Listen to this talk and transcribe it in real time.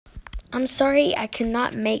I'm sorry I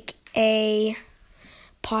cannot make a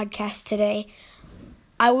podcast today.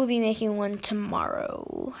 I will be making one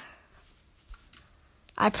tomorrow.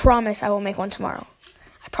 I promise I will make one tomorrow.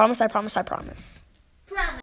 I promise.